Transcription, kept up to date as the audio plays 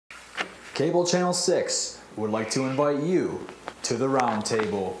Cable Channel 6 would like to invite you to the round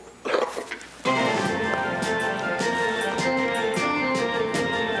table.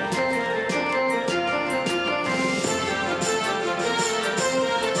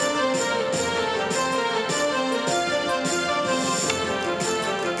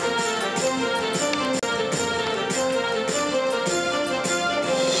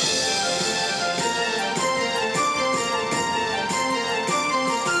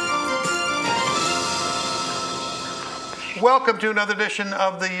 Welcome to another edition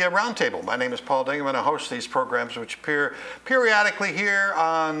of the Roundtable. My name is Paul Dingham, and I host these programs which appear periodically here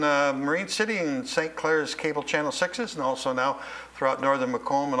on Marine City and St. Clair's Cable Channel 6s, and also now throughout northern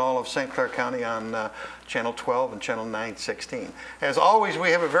Macomb and all of St. Clair County on Channel 12 and Channel 916. As always, we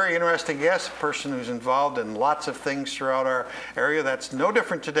have a very interesting guest, a person who's involved in lots of things throughout our area. That's no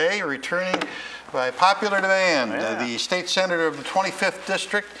different today, returning by popular demand, the state senator of the 25th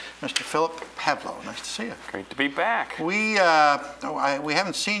district, Mr. Phillip Pavlov. Nice to see you. Great to be back. We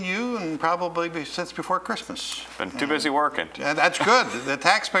haven't seen you in probably since before Christmas. Been too busy working. That's good. The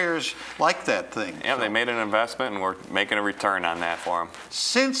taxpayers like that thing. Yeah, so they made an investment, and we're making a return on that for them.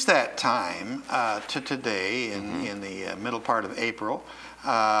 Since that time to today, in the middle part of April,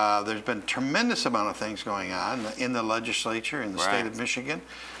 there's been a tremendous amount of things going on in the legislature in the state of Michigan.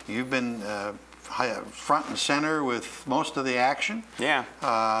 You've been front and center with most of the action. Yeah.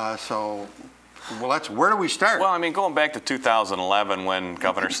 Well, where do we start? Well, I mean, going back to 2011 when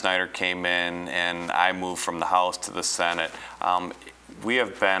Governor Snyder came in and I moved from the House to the Senate, we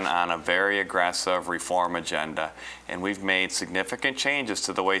have been on a very aggressive reform agenda, and we've made significant changes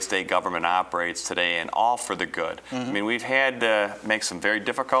to the way state government operates today, and all for the good. I mean, we've had to make some very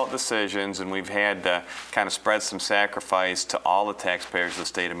difficult decisions, and we've had to kind of spread some sacrifice to all the taxpayers of the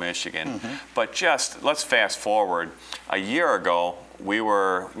state of Michigan. But just, let's fast forward. A year ago, we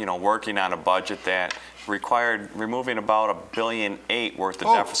were, working on a budget that required removing about $1.8 billion worth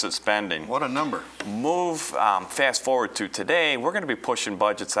of deficit spending. What a number. Fast forward to today, we're going to be pushing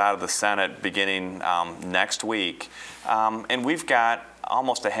budgets out of the Senate beginning next week. And we've got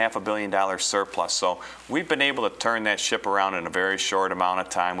almost a $500 million surplus. So we've been able to turn that ship around in a very short amount of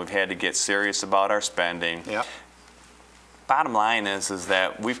time. We've had to get serious about our spending. Yep. Bottom line is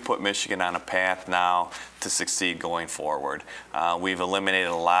that we've put Michigan on a path now to succeed going forward. We've eliminated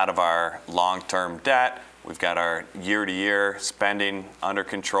a lot of our long-term debt. We've got our year-to-year spending under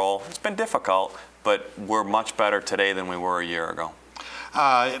control. It's been difficult, but we're much better today than we were a year ago.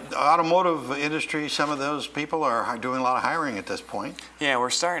 Automotive industry, some of those people are doing a lot of hiring at this point. Yeah, we're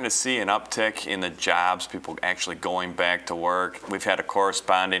starting to see an uptick in the jobs, people actually going back to work. We've had a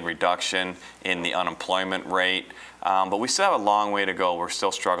corresponding reduction in the unemployment rate. But we still have a long way to go. We're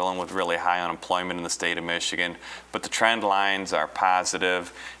still struggling with really high unemployment in the state of Michigan. But the trend lines are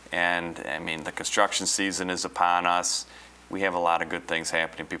positive, and I mean, the construction season is upon us. We have a lot of good things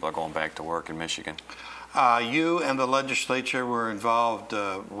happening. People are going back to work in Michigan. You and the legislature were involved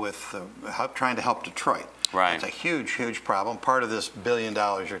with trying to help Detroit. Right. It's a huge, huge problem. Part of this $1 billion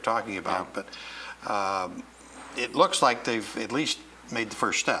you're talking about, but it looks like they've at least made the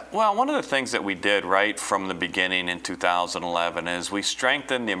first step. Well, one of the things that we did right from the beginning in 2011 is we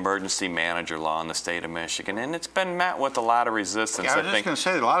strengthened the emergency manager law in the state of Michigan, and it's been met with a lot of resistance. Yeah, I was just going to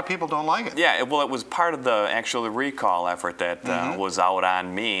say, a lot of people don't like it. Yeah, well, it was part of the actual recall effort that was out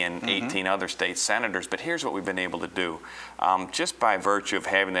on me and 18 other state senators, but here's what we've been able to do. Just by virtue of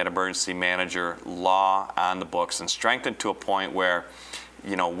having that emergency manager law on the books and strengthened to a point where,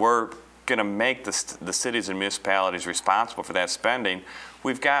 we're going to make the cities and municipalities responsible for that spending,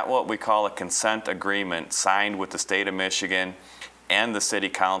 we've got what we call a consent agreement signed with the state of Michigan and the city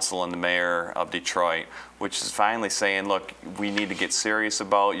council and the mayor of Detroit, which is finally saying, look, we need to get serious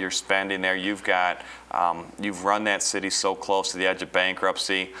about your spending there. You've run that city so close to the edge of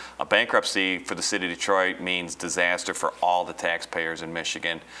bankruptcy. A bankruptcy for the city of Detroit means disaster for all the taxpayers in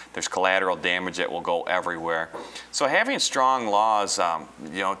Michigan. There's collateral damage that will go everywhere. So having strong laws,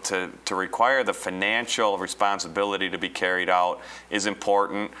 to require the financial responsibility to be carried out is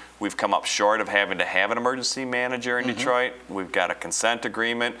important. We've come up short of having to have an emergency manager in Detroit. We've got a consent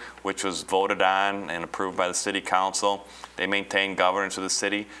agreement, which was voted on and approved by the city council. They maintain governance of the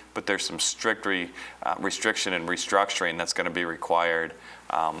city, but there's some strict restriction and restructuring that's going to be required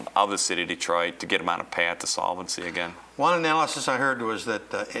of the city of Detroit to get them on a path to solvency again. One analysis I heard was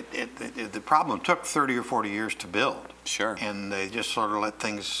that the problem took 30 or 40 years to build. Sure. And they just sort of let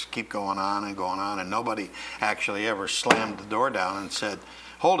things keep going on, and nobody actually ever slammed the door down and said,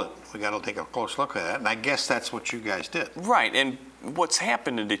 hold it, we got to take a close look at that. And I guess that's what you guys did. Right, and what's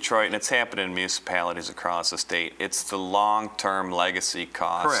happened in Detroit, and it's happened in municipalities across the state, it's the long-term legacy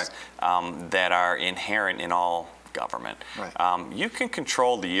costs that are inherent in all government. Right. You can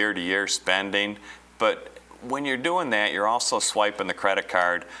control the year-to-year spending, but when you're doing that, you're also swiping the credit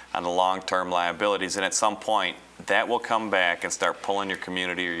card on the long-term liabilities, and at some point, that will come back and start pulling your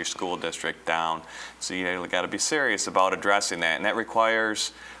community or your school district down. So you got to be serious about addressing that, and that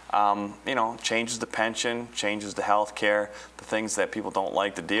requires, you know, changes to pension, changes to health care, the things that people don't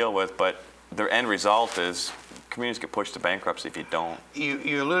like to deal with, but the end result is communities get pushed to bankruptcy if you don't.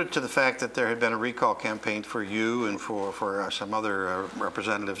 You alluded to the fact that there had been a recall campaign for you and for some other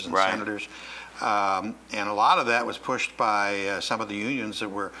representatives and senators. And a lot of that was pushed by some of the unions that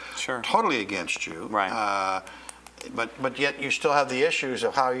were totally against you. Right. But yet you still have the issues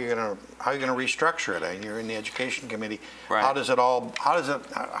of how you're going to restructure it. And you're in the education committee. Right. How do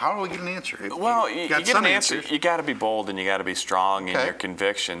we get an answer? Well, you get an answer. You got to be bold and you got to be strong in your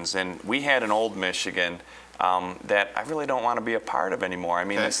convictions. And we had an old Michigan that I really don't want to be a part of anymore. I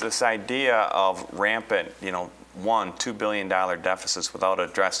mean, this idea of rampant, you know, $1–2 billion deficits without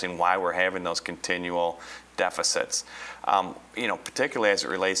addressing why we're having those continual deficits. You know, particularly as it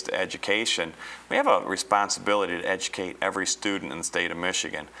relates to education, we have a responsibility to educate every student in the state of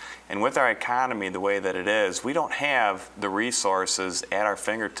Michigan. And with our economy the way that it is, we don't have the resources at our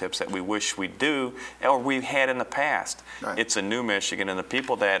fingertips that we wish we do or we had in the past. Right. It's a new Michigan, and the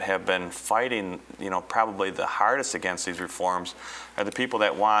people that have been fighting, you know, probably the hardest against these reforms are the people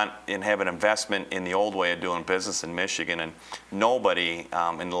that want and have an investment in the old way of doing business in Michigan. And nobody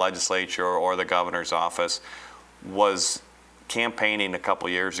in the legislature or the governor's office was campaigning a couple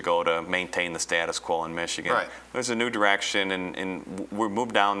years ago to maintain the status quo in Michigan. Right. There's a new direction, and we've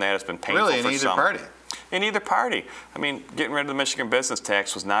moved down that. It's been painful for some. Really, in either party? In either party. I mean, getting rid of the Michigan business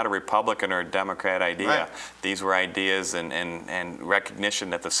tax was not a Republican or a Democrat idea. Right. These were ideas and recognition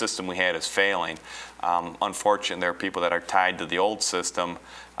that the system we had is failing. Unfortunately, there are people that are tied to the old system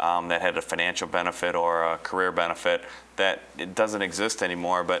that had a financial benefit or a career benefit that it doesn't exist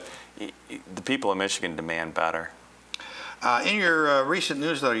anymore, but the people of Michigan demand better. In your recent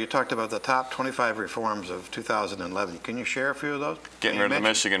newsletter, you talked about the top 25 reforms of 2011. Can you share a few of those? Getting rid of the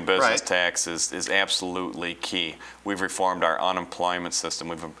Michigan business tax is absolutely key. We've reformed our unemployment system.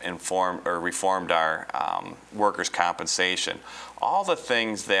 We've reformed our workers' compensation. All the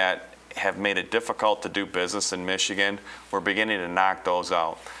things that have made it difficult to do business in Michigan, we're beginning to knock those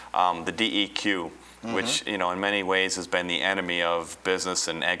out. The DEQ, which, you know, in many ways has been the enemy of business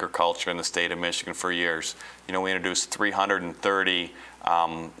and agriculture in the state of Michigan for years. You know, we introduced 330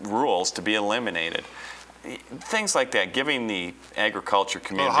 rules to be eliminated. Things like that, giving the agriculture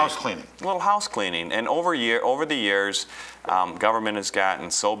community a little house cleaning. And over the years, government has gotten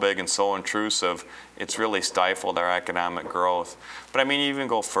so big and so intrusive, it's really stifled our economic growth. But I mean, you even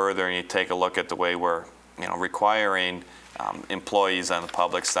go further and you take a look at the way we're, you know, requiring employees on the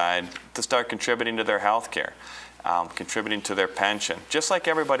public side to start contributing to their health care, contributing to their pension, just like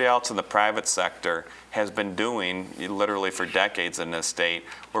everybody else in the private sector has been doing literally for decades in this state.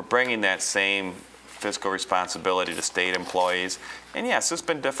 We're bringing that same fiscal responsibility to state employees. And yes, it's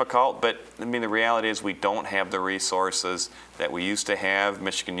been difficult, but I mean, the reality is we don't have the resources that we used to have.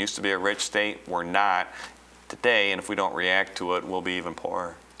 Michigan used to be a rich state. We're not today, and if we don't react to it, we'll be even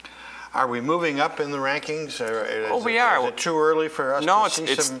poorer. Are we moving up in the rankings? We are. Is it too early for us to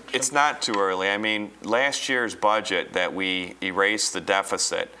see some? It's not too early. I mean, last year's budget that we erased the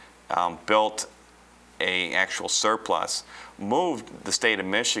deficit, built an actual surplus, moved the state of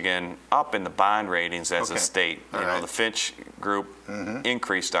Michigan up in the bond ratings as a state. You know, the Fitch group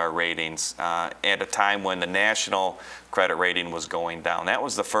increased our ratings at a time when the national credit rating was going down. That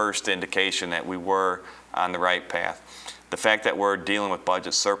was the first indication that we were on the right path. The fact that we're dealing with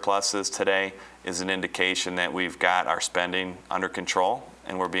budget surpluses today is an indication that we've got our spending under control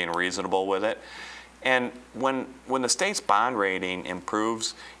and we're being reasonable with it. And when the state's bond rating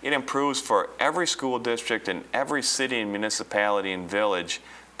improves, it improves for every school district and every city and municipality and village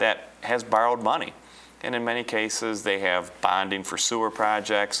that has borrowed money. And in many cases, they have bonding for sewer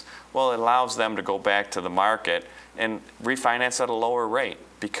projects. Well, it allows them to go back to the market and refinance at a lower rate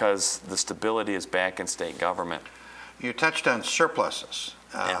because the stability is back in state government. You touched on surpluses.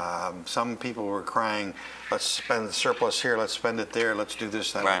 Some people were crying, let's spend the surplus here, let's spend it there, let's do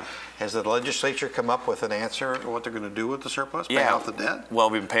this, that. Right. Has the legislature come up with an answer to what they're going to do with the surplus? Pay off the debt? Well,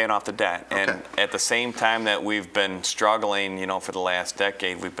 we've been paying off the debt. And at the same time that we've been struggling, you know, for the last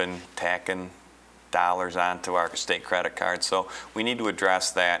decade, we've been tacking dollars onto our state credit card. So we need to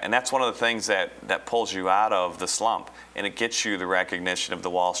address that. And that's one of the things that pulls you out of the slump. And it gets you the recognition of the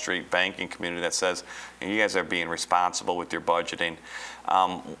Wall Street banking community that says, you guys are being responsible with your budgeting.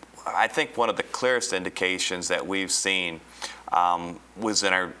 I think one of the clearest indications that we've seen was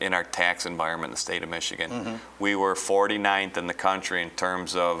in our tax environment in the state of Michigan. Mm-hmm. We were 49th in the country in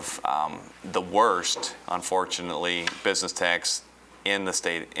terms of the worst, unfortunately, business tax in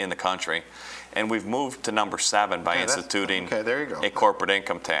the country. And we've moved to number 7 by instituting a corporate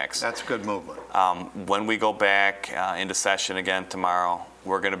income tax. That's a good movement. When we go back into session again tomorrow,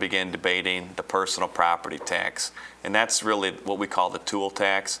 we're going to begin debating the personal property tax. And that's really what we call the tool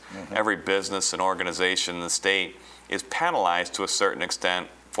tax. Mm-hmm. Every business and organization in the state is penalized to a certain extent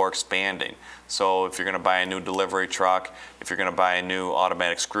for expanding. So if you're going to buy a new delivery truck, if you're going to buy a new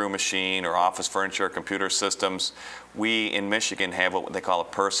automatic screw machine or office furniture, computer systems, we in Michigan have what they call a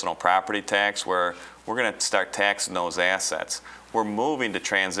personal property tax, where we're going to start taxing those assets. We're moving to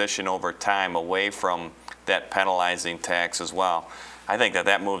transition over time away from that penalizing tax as well. I think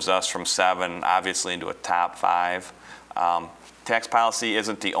that moves us from 7 obviously into a top 5. Tax policy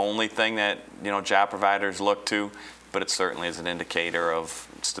isn't the only thing that job providers look to, but it certainly is an indicator of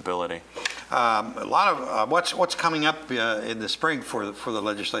stability. A lot of what's coming up in the spring for the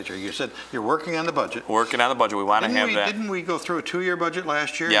legislature. You said you're working on the budget. Working on the budget. We want to have that. Didn't we go through a 2-year budget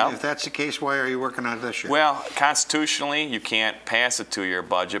last year? Yeah. If that's the case, why are you working on it this year? Well, constitutionally, you can't pass a 2-year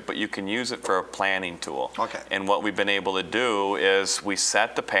budget, but you can use it for a planning tool. Okay. And what we've been able to do is we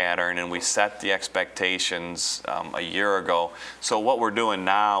set the pattern and we set the expectations a year ago. So what we're doing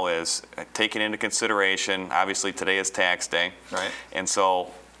now is taking into consideration, obviously today is tax day. Right. And so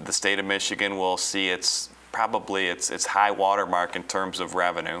the state of Michigan will see its high water mark in terms of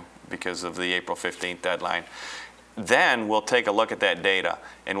revenue because of the April 15th deadline. Then we'll take a look at that data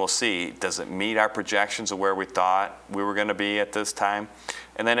and we'll see, does it meet our projections of where we thought we were going to be at this time?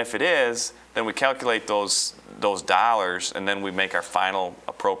 And then if it is, then we calculate those dollars and then we make our final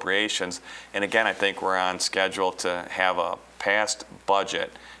appropriations. And again, I think we're on schedule to have a passed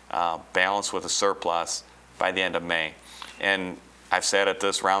budget balanced with a surplus by the end of May. And I've sat at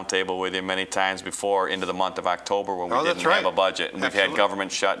this roundtable with you many times before into the month of October when we didn't have a budget. And we've had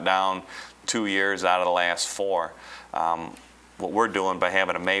government shut down 2 years out of the last 4. What we're doing by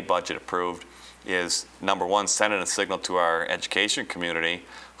having a May budget approved is, number one, sending a signal to our education community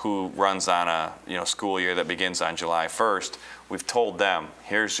who runs on a school year that begins on July 1st. We've told them,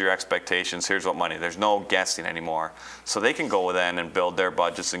 here's your expectations, here's what money. There's no guessing anymore. So they can go then and build their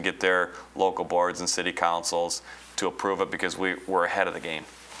budgets and get their local boards and city councils to approve it because we're ahead of the game.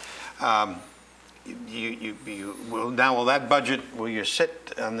 Will that budget, will you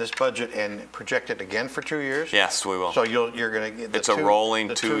sit on this budget and project it again for 2 years? Yes, we will. So you're going to get it's a rolling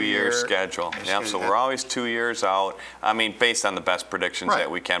 2-year schedule. Yep, so we're always 2 years out. I mean, based on the best predictions that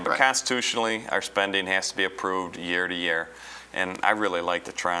we can. But constitutionally, our spending has to be approved year to year. And I really like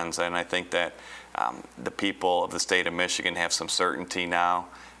the trends, and I think that the people of the state of Michigan have some certainty now.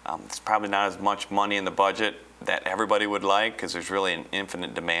 It's probably not as much money in the budget that everybody would like because there's really an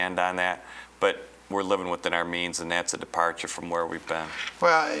infinite demand on that. But we're living within our means, and that's a departure from where we've been.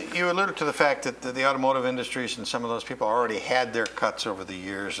 Well, you alluded to the fact that the automotive industries and some of those people already had their cuts over the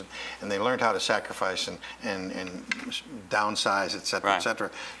years, and they learned how to sacrifice and downsize, et cetera, et cetera.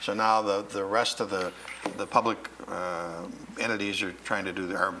 So now the rest of the public entities are trying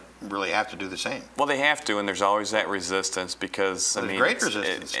to really have to do the same. Well, they have to, and there's always that resistance because there's great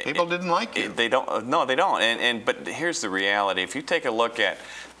resistance. People didn't like you. They don't. No, they don't. But here's the reality: if you take a look at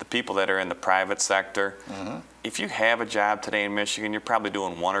the people that are in the private sector, if you have a job today in Michigan, you're probably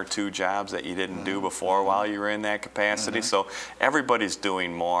doing 1 or 2 jobs that you didn't do before while you were in that capacity. So everybody's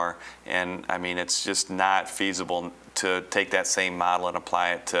doing more, and I mean, it's just not feasible to take that same model and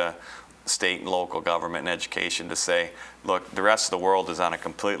apply it to state and local government and education to say, look, the rest of the world is on a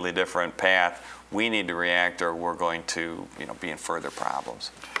completely different path. We need to react or we're going to be in further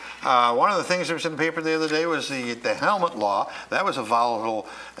problems. One of the things that was in the paper the other day was the helmet law. That was a volatile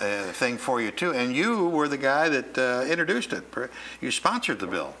thing for you too, and you were the guy that introduced it. You sponsored the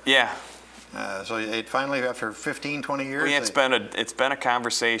bill. Yeah. So it finally, after 15, 20 years? Well, it's been a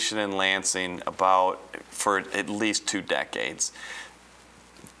conversation in Lansing for at least 2 decades.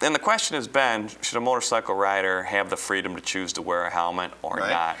 And the question has been, should a motorcycle rider have the freedom to choose to wear a helmet or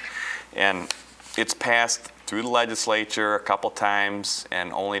not? And it's passed through the legislature a couple times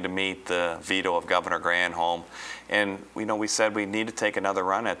and only to meet the veto of Governor Granholm. And we said we need to take another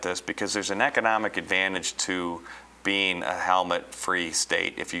run at this because there's an economic advantage to being a helmet-free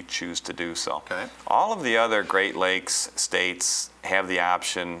state if you choose to do so. Okay. All of the other Great Lakes states have the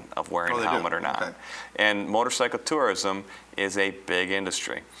option of wearing a helmet or not. Okay. And motorcycle tourism is a big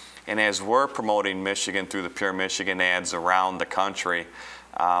industry. And as we're promoting Michigan through the Pure Michigan ads around the country,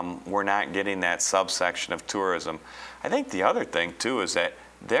 we're not getting that subsection of tourism. I think the other thing too is that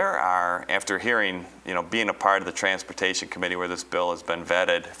there are, after hearing, being a part of the Transportation Committee where this bill has been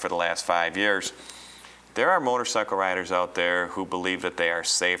vetted for the last 5 years, there are motorcycle riders out there who believe that they are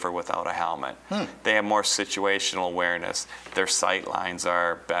safer without a helmet. They have more situational awareness. Their sight lines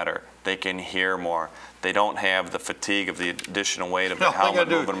are better. They can hear more. They don't have the fatigue of the additional weight of the helmet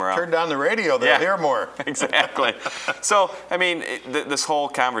moving them around. Turn down the radio, they'll hear more. Exactly. So, I mean, this whole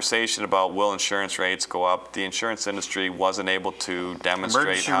conversation about will insurance rates go up, the insurance industry wasn't able to demonstrate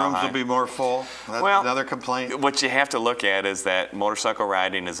Emergency how rooms high. will be more full. That's Well, another complaint. What you have to look at is that motorcycle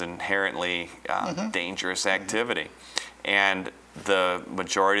riding is inherently dangerous activity. And the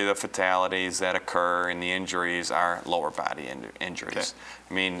majority of the fatalities that occur and the injuries are lower body injuries. Okay.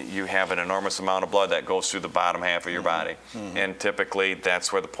 I mean, you have an enormous amount of blood that goes through the bottom half of your body. And typically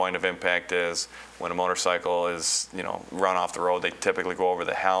that's where the point of impact is. When a motorcycle is, run off the road, they typically go over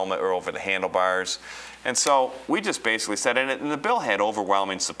the helmet or over the handlebars. And so we just basically said, and the bill had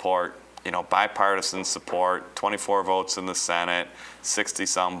overwhelming support, bipartisan support, 24 votes in the Senate,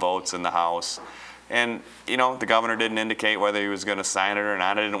 60-some votes in the House. And the governor didn't indicate whether he was going to sign it or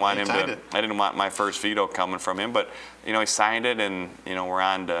not. I didn't want him to. I didn't want my first veto coming from him, but he signed it, and we're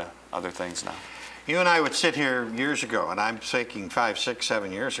on to other things now. You and I would sit here years ago, and I'm thinking 5, 6,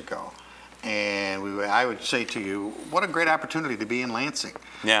 7 years ago, and I would say to you, "What a great opportunity to be in Lansing."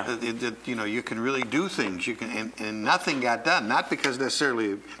 Yeah. You can really do things. You can, and nothing got done, not because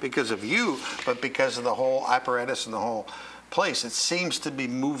necessarily because of you, but because of the whole apparatus and the whole place. It seems to be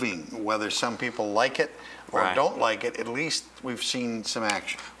moving, whether some people like it or don't like it. At least we've seen some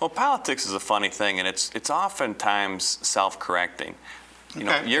action. Well, politics is a funny thing, and it's oftentimes self-correcting.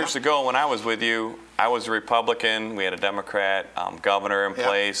 Years ago when I was with you, I was a Republican. We had a Democrat governor in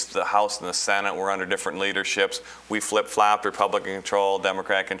place. The House and the Senate were under different leaderships. We flip-flopped, Republican control,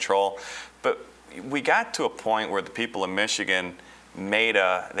 Democrat control. But we got to a point where the people of Michigan made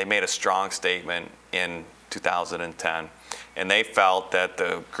a strong statement in 2010. And they felt that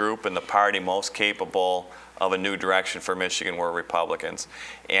the group and the party most capable of a new direction for Michigan were Republicans.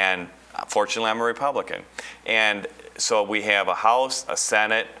 And fortunately, I'm a Republican. And so we have a House, a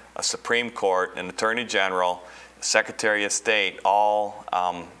Senate, a Supreme Court, an Attorney General, Secretary of State, all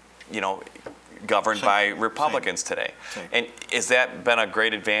governed by Republicans today. And has that been a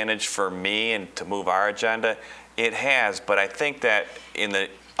great advantage for me and to move our agenda? It has, but I think that in the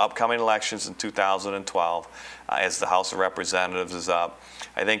upcoming elections in 2012, as the House of Representatives is up,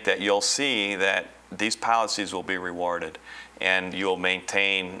 I think that you'll see that these policies will be rewarded and you'll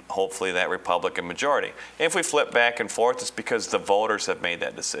maintain, hopefully, that Republican majority. If we flip back and forth, it's because the voters have made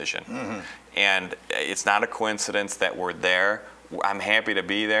that decision. And it's not a coincidence that we're there. I'm happy to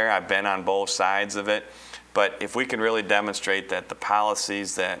be there. I've been on both sides of it. But if we can really demonstrate that the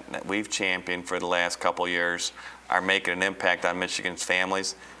policies that we've championed for the last couple of years are making an impact on Michigan's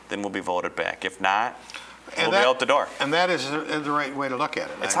families, then we'll be voted back. If not, we'll be out the door. And that is the right way to look at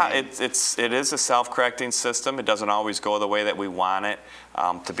it. It is a self-correcting system. It doesn't always go the way that we want it.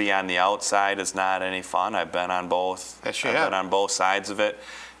 To be on the outside is not any fun. I've been on both. Yes, you I've been on both sides of it.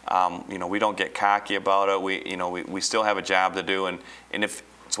 We don't get cocky about it. We still have a job to do, and if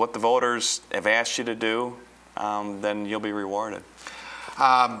it's what the voters have asked you to do, then you'll be rewarded.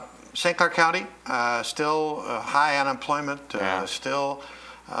 St. Clair County, still high unemployment, still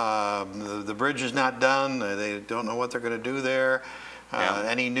the bridge is not done. They don't know what they're going to do there.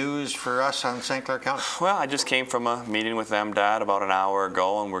 Any news for us on St. Clair County? Well, I just came from a meeting with MDOT about an hour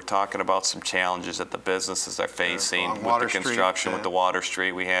ago, and we're talking about some challenges that the businesses are facing with the construction, with the Water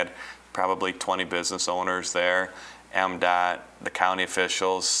Street. We had probably 20 business owners there, MDOT, the county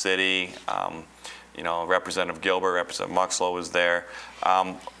officials, city, Representative Gilbert, Representative Muxlow was there.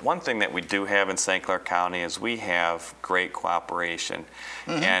 One thing that we do have in St. Clair County is we have great cooperation.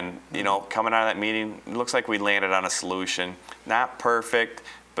 And, coming out of that meeting, it looks like we landed on a solution. Not perfect,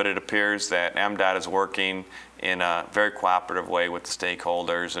 but it appears that MDOT is working in a very cooperative way with the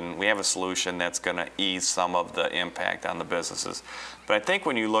stakeholders, and we have a solution that's going to ease some of the impact on the businesses. But I think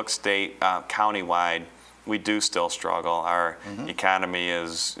when you look county-wide, we do still struggle. Our economy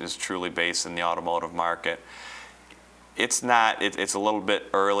is truly based in the automotive market. It's a little bit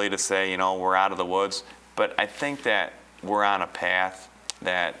early to say, we're out of the woods, but I think that we're on a path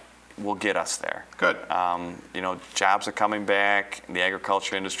that will get us there. Good. You know, jobs are coming back. The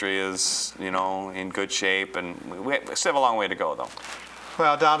agriculture industry is, you know, in good shape, and we still have a long way to go, though.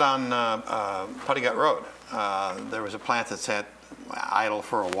 Well, down on Putty Gut Road, there was a plant that sat idle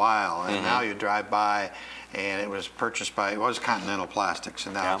for a while, and now you drive by, and it was purchased by, it was Continental Plastics,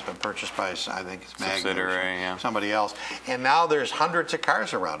 and now it's been purchased by, I think it's Magna or somebody else. And now there's hundreds of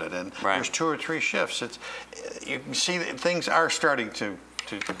cars around it, and there's 2 or 3 shifts. It's, you can see that things are starting to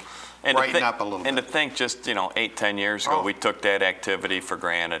brighten up a little bit. And to think just, you know, 8, 10 years ago, we took that activity for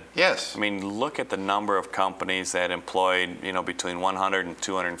granted. Yes. I mean, look at the number of companies that employed, you know, between 100 and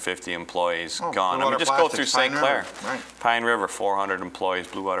 250 employees gone. I mean, just go through St. Clair. Right. Pine River, 400 employees.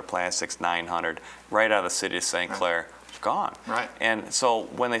 Blue Water Plastics, 900. Right out of the city of St. Clair. Gone. Right. And so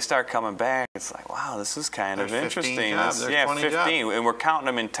when they start coming back, it's like, wow, this is kind of interesting. 15 jobs. Yeah, 20 15. jobs. And we're counting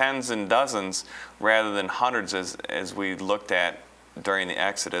them in tens and dozens rather than hundreds as we looked at during the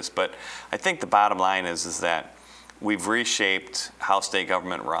Exodus. But I think the bottom line is that we've reshaped how state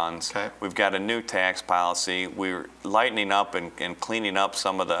government runs. Okay. We've got a new tax policy. We're lightening up and cleaning up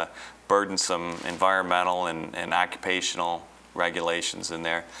some of the burdensome environmental and occupational regulations in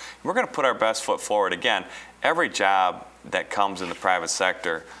there. We're going to put our best foot forward. Again, every job that comes in the private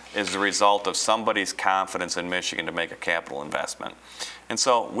sector is the result of somebody's confidence in Michigan to make a capital investment. And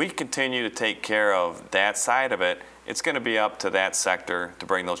so we continue to take care of that side of it. It's going to be up to that sector to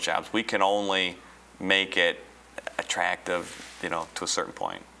bring those jobs. We can only make it attractive, you know, to a certain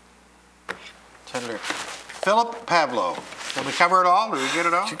point. Senator Phillip Pavlov. Did we cover it all? Did we get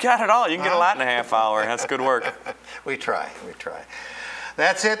it all? You got it all. You can get a lot in a half hour. That's good work. We try.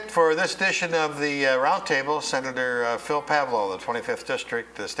 That's it for this edition of the Roundtable. Senator Phil Pavlov, the 25th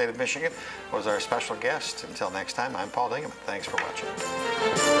District, the state of Michigan, was our special guest. Until next time, I'm Paul Dingham. Thanks for watching.